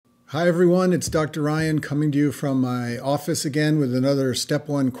Hi everyone, it's Dr. Ryan coming to you from my office again with another Step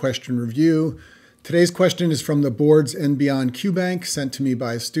 1 question review. Today's question is from the Boards and Beyond Qbank sent to me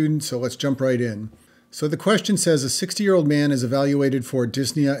by a student, so let's jump right in. So the question says, a 60-year-old man is evaluated for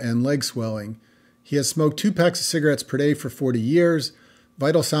dyspnea and leg swelling. He has smoked 2 packs of cigarettes per day for 40 years.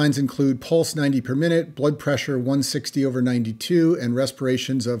 Vital signs include pulse 90 per minute, blood pressure 160/92, and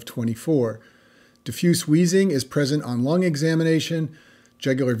respirations of 24. Diffuse wheezing is present on lung examination.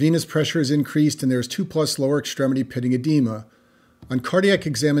 Jugular venous pressure is increased, and there is 2+ lower extremity pitting edema. On cardiac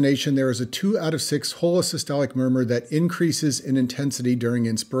examination, there is a 2 out of 6 holosystolic murmur that increases in intensity during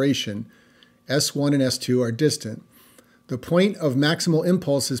inspiration. S1 and S2 are distant. The point of maximal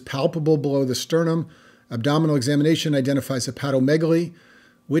impulse is palpable below the sternum. Abdominal examination identifies hepatomegaly.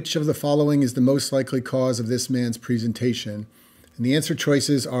 Which of the following is the most likely cause of this man's presentation? And the answer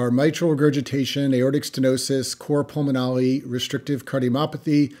choices are mitral regurgitation, aortic stenosis, cor pulmonale, restrictive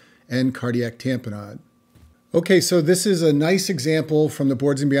cardiomyopathy, and cardiac tamponade. Okay, so this is a nice example from the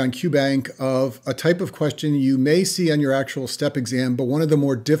Boards and Beyond Qbank of a type of question you may see on your actual STEP exam, but one of the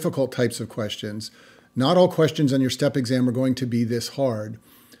more difficult types of questions. Not all questions on your STEP exam are going to be this hard.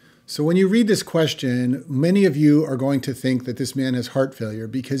 So when you read this question, many of you are going to think that this man has heart failure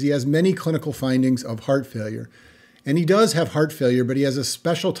because he has many clinical findings of heart failure. And he does have heart failure, but he has a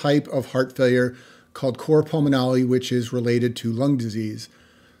special type of heart failure called cor pulmonale, which is related to lung disease.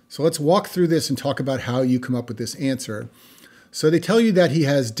 So let's walk through this and talk about how you come up with this answer. So they tell you that he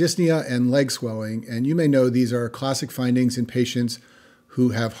has dyspnea and leg swelling, and you may know these are classic findings in patients who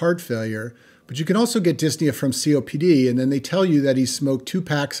have heart failure. But you can also get dyspnea from COPD, and then they tell you that he's smoked 2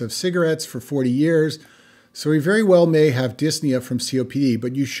 packs of cigarettes for 40 years. So he very well may have dyspnea from COPD,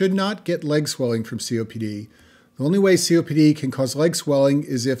 but you should not get leg swelling from COPD. The only way COPD can cause leg swelling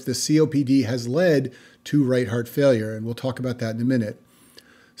is if the COPD has led to right heart failure, and we'll talk about that in a minute.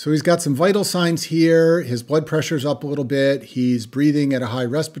 So he's got some vital signs here. His blood pressure's up a little bit. He's breathing at a high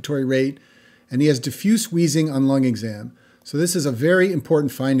respiratory rate, and he has diffuse wheezing on lung exam. So this is a very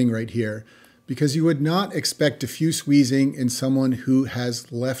important finding right here because you would not expect diffuse wheezing in someone who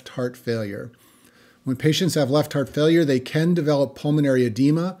has left heart failure. When patients have left heart failure, they can develop pulmonary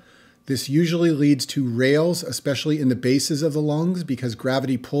edema. This usually leads to rales, especially in the bases of the lungs, because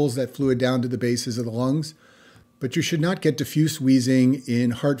gravity pulls that fluid down to the bases of the lungs. But you should not get diffuse wheezing in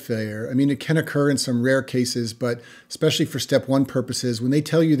heart failure. I mean, it can occur in some rare cases, but especially for Step 1 purposes, when they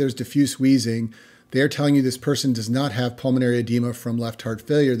tell you there's diffuse wheezing, they're telling you this person does not have pulmonary edema from left heart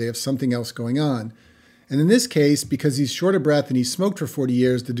failure. They have something else going on. And in this case, because he's short of breath and he's smoked for 40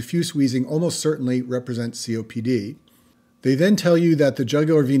 years, the diffuse wheezing almost certainly represents COPD. They then tell you that the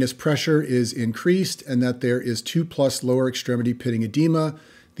jugular venous pressure is increased and that there is 2+ lower extremity pitting edema.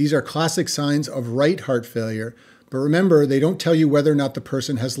 These are classic signs of right heart failure. But remember, they don't tell you whether or not the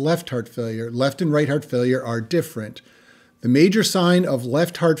person has left heart failure. Left and right heart failure are different. The major sign of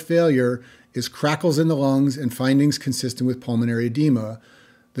left heart failure is crackles in the lungs and findings consistent with pulmonary edema.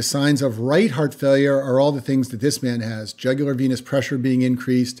 The signs of right heart failure are all the things that this man has: jugular venous pressure being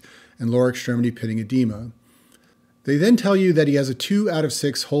increased and lower extremity pitting edema. They then tell you that he has a 2 out of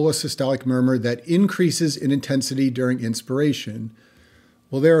 6 holosystolic murmur that increases in intensity during inspiration.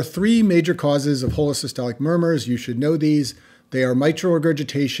 Well, there are 3 major causes of holosystolic murmurs. You should know these. They are mitral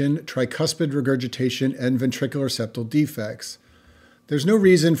regurgitation, tricuspid regurgitation, and ventricular septal defects. There's no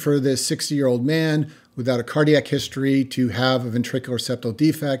reason for this 60-year-old man without a cardiac history to have a ventricular septal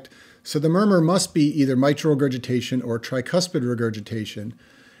defect, so the murmur must be either mitral regurgitation or tricuspid regurgitation.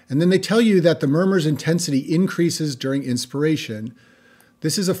 And then they tell you that the murmur's intensity increases during inspiration.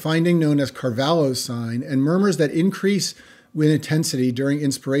 This is a finding known as Carvalho's sign, and murmurs that increase with intensity during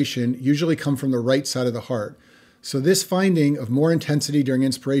inspiration usually come from the right side of the heart. So this finding of more intensity during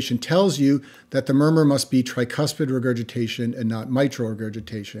inspiration tells you that the murmur must be tricuspid regurgitation and not mitral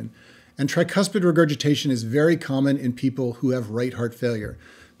regurgitation. And tricuspid regurgitation is very common in people who have right heart failure.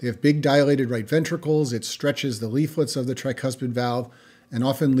 They have big dilated right ventricles. It stretches the leaflets of the tricuspid valve and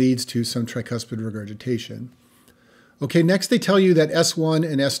often leads to some tricuspid regurgitation. Okay, next they tell you that S1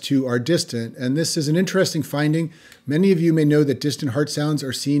 and S2 are distant, and this is an interesting finding. Many of you may know that distant heart sounds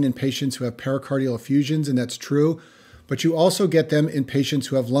are seen in patients who have pericardial effusions, and that's true, but you also get them in patients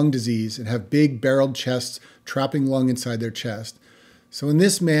who have lung disease and have big barreled chests trapping lung inside their chest. So in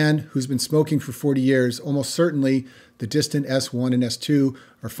this man who's been smoking for 40 years, almost certainly the distant S1 and S2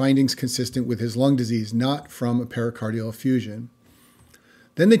 are findings consistent with his lung disease, not from a pericardial effusion.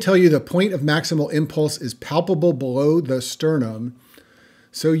 Then they tell you the point of maximal impulse is palpable below the sternum.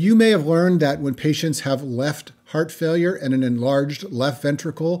 So you may have learned that when patients have left heart failure and an enlarged left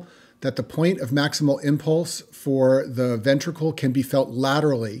ventricle, that the point of maximal impulse for the ventricle can be felt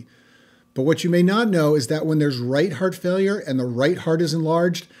laterally. But what you may not know is that when there's right heart failure and the right heart is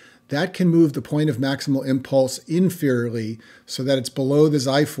enlarged, that can move the point of maximal impulse inferiorly so that it's below the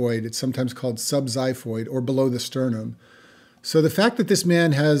xiphoid. It's sometimes called subxiphoid, or below the sternum. So the fact that this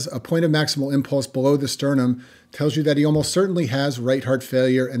man has a point of maximal impulse below the sternum tells you that he almost certainly has right heart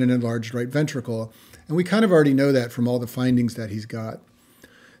failure and an enlarged right ventricle. And we kind of already know that from all the findings that he's got.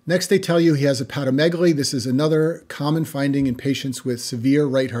 Next, they tell you he has hepatomegaly. This is another common finding in patients with severe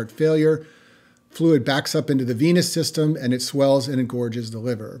right heart failure. Fluid backs up into the venous system and it swells and engorges the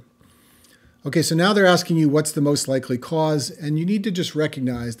liver. Okay, so now they're asking you what's the most likely cause, and you need to just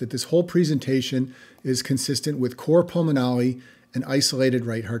recognize that this whole presentation is consistent with cor pulmonale and isolated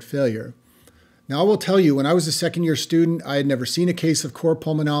right heart failure. Now, I will tell you, when I was a second-year student, I had never seen a case of cor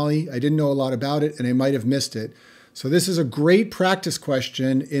pulmonale. I didn't know a lot about it, and I might have missed it. So this is a great practice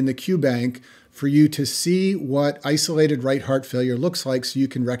question in the Qbank for you to see what isolated right heart failure looks like so you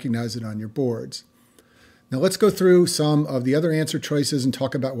can recognize it on your boards. Now let's go through some of the other answer choices and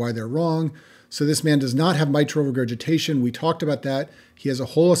talk about why they're wrong. So this man does not have mitral regurgitation. We talked about that. He has a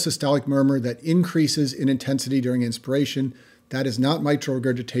holosystolic murmur that increases in intensity during inspiration. That is not mitral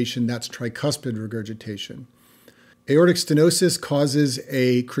regurgitation. That's tricuspid regurgitation. Aortic stenosis causes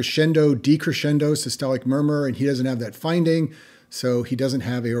a crescendo, decrescendo systolic murmur, and he doesn't have that finding, so he doesn't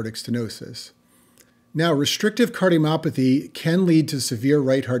have aortic stenosis. Now, restrictive cardiomyopathy can lead to severe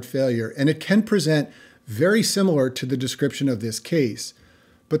right heart failure, and it can present very similar to the description of this case.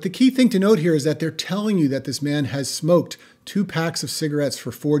 But the key thing to note here is that they're telling you that this man has smoked 2 packs of cigarettes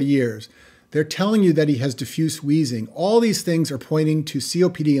for 40 years. They're telling you that he has diffuse wheezing. All these things are pointing to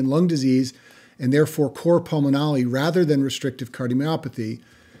COPD and lung disease, and therefore cor pulmonale rather than restrictive cardiomyopathy.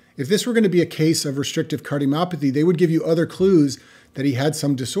 If this were going to be a case of restrictive cardiomyopathy, they would give you other clues that he had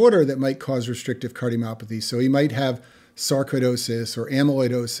some disorder that might cause restrictive cardiomyopathy. So he might have sarcoidosis or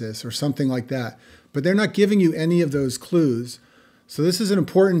amyloidosis or something like that. But they're not giving you any of those clues. So this is an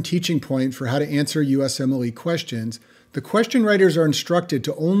important teaching point for how to answer USMLE questions. The question writers are instructed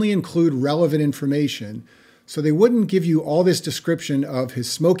to only include relevant information. So they wouldn't give you all this description of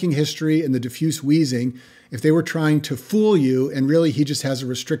his smoking history and the diffuse wheezing if they were trying to fool you and really he just has a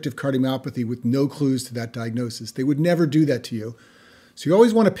restrictive cardiomyopathy with no clues to that diagnosis. They would never do that to you. So you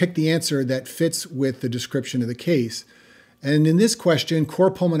always want to pick the answer that fits with the description of the case. And in this question, cor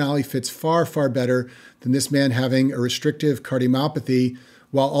pulmonale fits far, far better than this man having a restrictive cardiomyopathy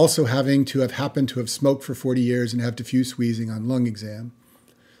while also having to have happened to have smoked for 40 years and have diffuse wheezing on lung exam.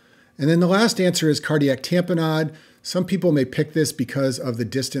 And then the last answer is cardiac tamponade. Some people may pick this because of the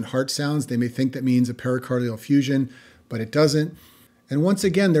distant heart sounds. They may think that means a pericardial effusion, but it doesn't. And once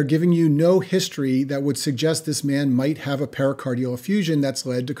again, they're giving you no history that would suggest this man might have a pericardial effusion that's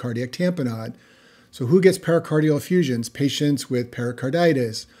led to cardiac tamponade. So who gets pericardial effusions? Patients with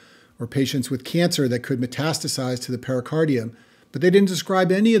pericarditis or patients with cancer that could metastasize to the pericardium. But they didn't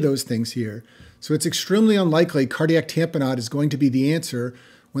describe any of those things here. So it's extremely unlikely cardiac tamponade is going to be the answer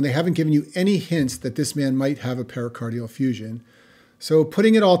when they haven't given you any hints that this man might have a pericardial effusion. So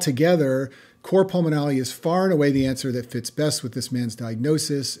putting it all together, cor pulmonale is far and away the answer that fits best with this man's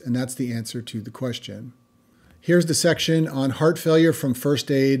diagnosis, and that's the answer to the question. Here's the section on heart failure from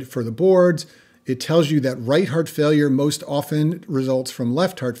first aid for the boards. It tells you that right heart failure most often results from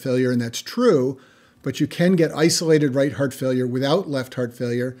left heart failure, and that's true, but you can get isolated right heart failure without left heart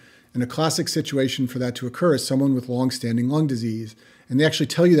failure, and a classic situation for that to occur is someone with long-standing lung disease. And they actually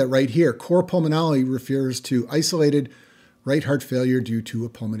tell you that right here. Cor pulmonale refers to isolated right heart failure due to a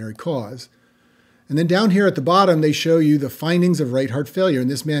pulmonary cause. And then down here at the bottom, they show you the findings of right heart failure, and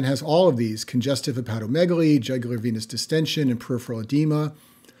this man has all of these: congestive hepatomegaly, jugular venous distension, and peripheral edema.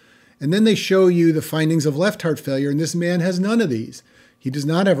 And then they show you the findings of left heart failure, and this man has none of these. He does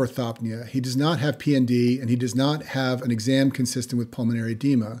not have orthopnea, he does not have PND, and he does not have an exam consistent with pulmonary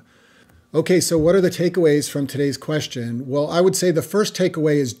edema. Okay, so what are the takeaways from today's question? Well, I would say the first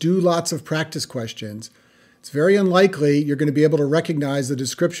takeaway is do lots of practice questions. It's very unlikely you're going to be able to recognize the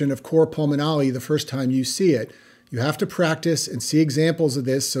description of cor pulmonale the first time you see it. You have to practice and see examples of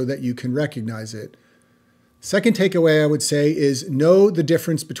this so that you can recognize it. Second takeaway I would say is know the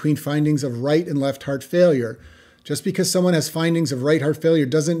difference between findings of right and left heart failure. Just because someone has findings of right heart failure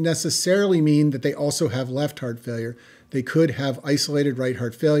doesn't necessarily mean that they also have left heart failure. They could have isolated right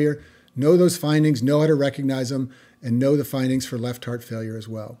heart failure. Know those findings, know how to recognize them, and know the findings for left heart failure as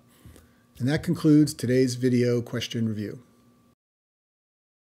well. And that concludes today's video question review.